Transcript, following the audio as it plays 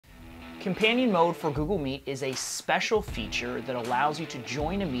Companion mode for Google Meet is a special feature that allows you to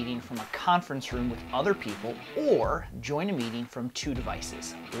join a meeting from a conference room with other people or join a meeting from 2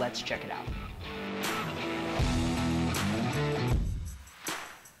 devices. Let's check it out.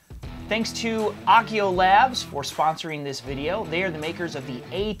 Thanks to Okiolabs for sponsoring this video. They are the makers of the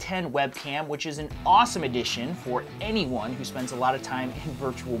A10 webcam, which is an awesome addition for anyone who spends a lot of time in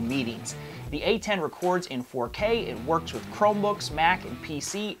virtual meetings. The A10 records in 4K, it works with Chromebooks, Mac, and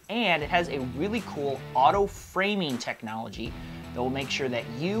PC, and it has a really cool auto framing technology that will make sure that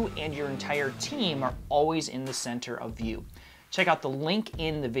you and your entire team are always in the center of view. Check out the link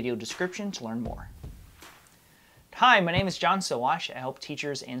in the video description to learn more. Hi, my name is John Sowash. I help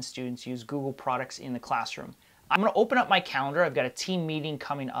teachers and students use Google products in the classroom. I'm going to open up my calendar. I've got a team meeting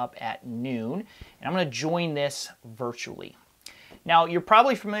coming up at noon, and I'm going to join this virtually. Now, you're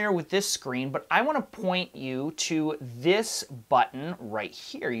probably familiar with this screen, but I want to point you to this button right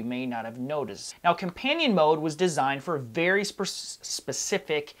here. You may not have noticed. Now, companion mode was designed for a very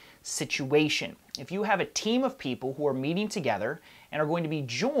specific situation. If you have a team of people who are meeting together and are going to be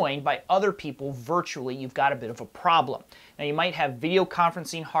joined by other people virtually, you've got a bit of a problem. Now, you might have video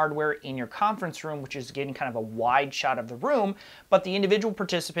conferencing hardware in your conference room, which is getting kind of a wide shot of the room, but the individual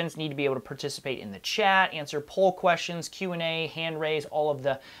participants need to be able to participate in the chat, answer poll questions, Q&A, hand raise, all of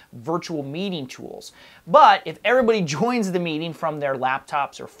the virtual meeting tools. But if everybody joins the meeting from their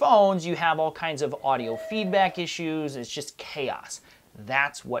laptops or phones, you have all kinds of audio feedback issues. It's just chaos.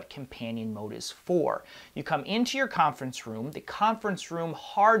 That's what companion mode is for. You come into your conference room, the conference room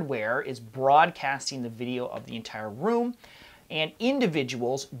hardware is broadcasting the video of the entire room, and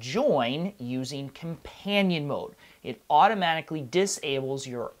individuals join using companion mode. It automatically disables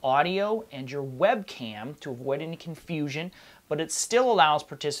your audio and your webcam to avoid any confusion, but it still allows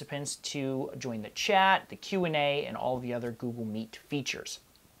participants to join the chat, the Q&A, and all the other Google Meet features.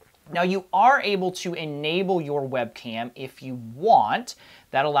 Now, you are able to enable your webcam if you want.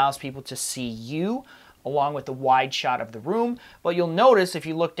 That allows people to see you along with the wide shot of the room. But you'll notice if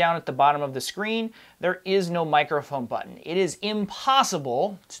you look down at the bottom of the screen, there is no microphone button. It is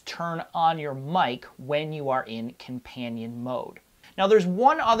impossible to turn on your mic when you are in companion mode. Now, there's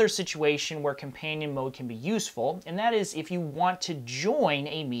one other situation where companion mode can be useful, and that is if you want to join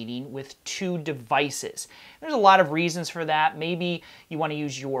a meeting with 2 devices. There's a lot of reasons for that. Maybe you want to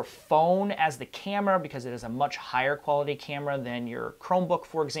use your phone as the camera because it is a much higher quality camera than your Chromebook,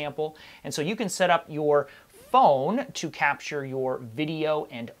 for example. And so you can set up your phone to capture your video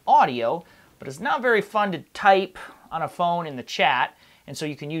and audio, but it's not very fun to type on a phone in the chat, and so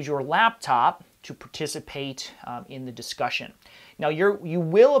you can use your laptop to participate in the discussion. Now, you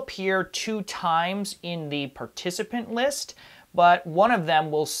will appear 2 times in the participant list, but one of them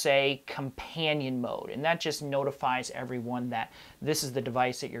will say companion mode, and that just notifies everyone that this is the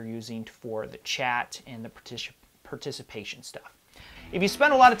device that you're using for the chat and the participation stuff. If you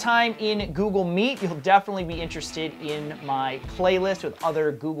spend a lot of time in Google Meet, you'll definitely be interested in my playlist with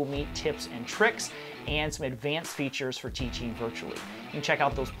other Google Meet tips and tricks and some advanced features for teaching virtually. You can check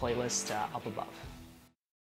out those playlists up above.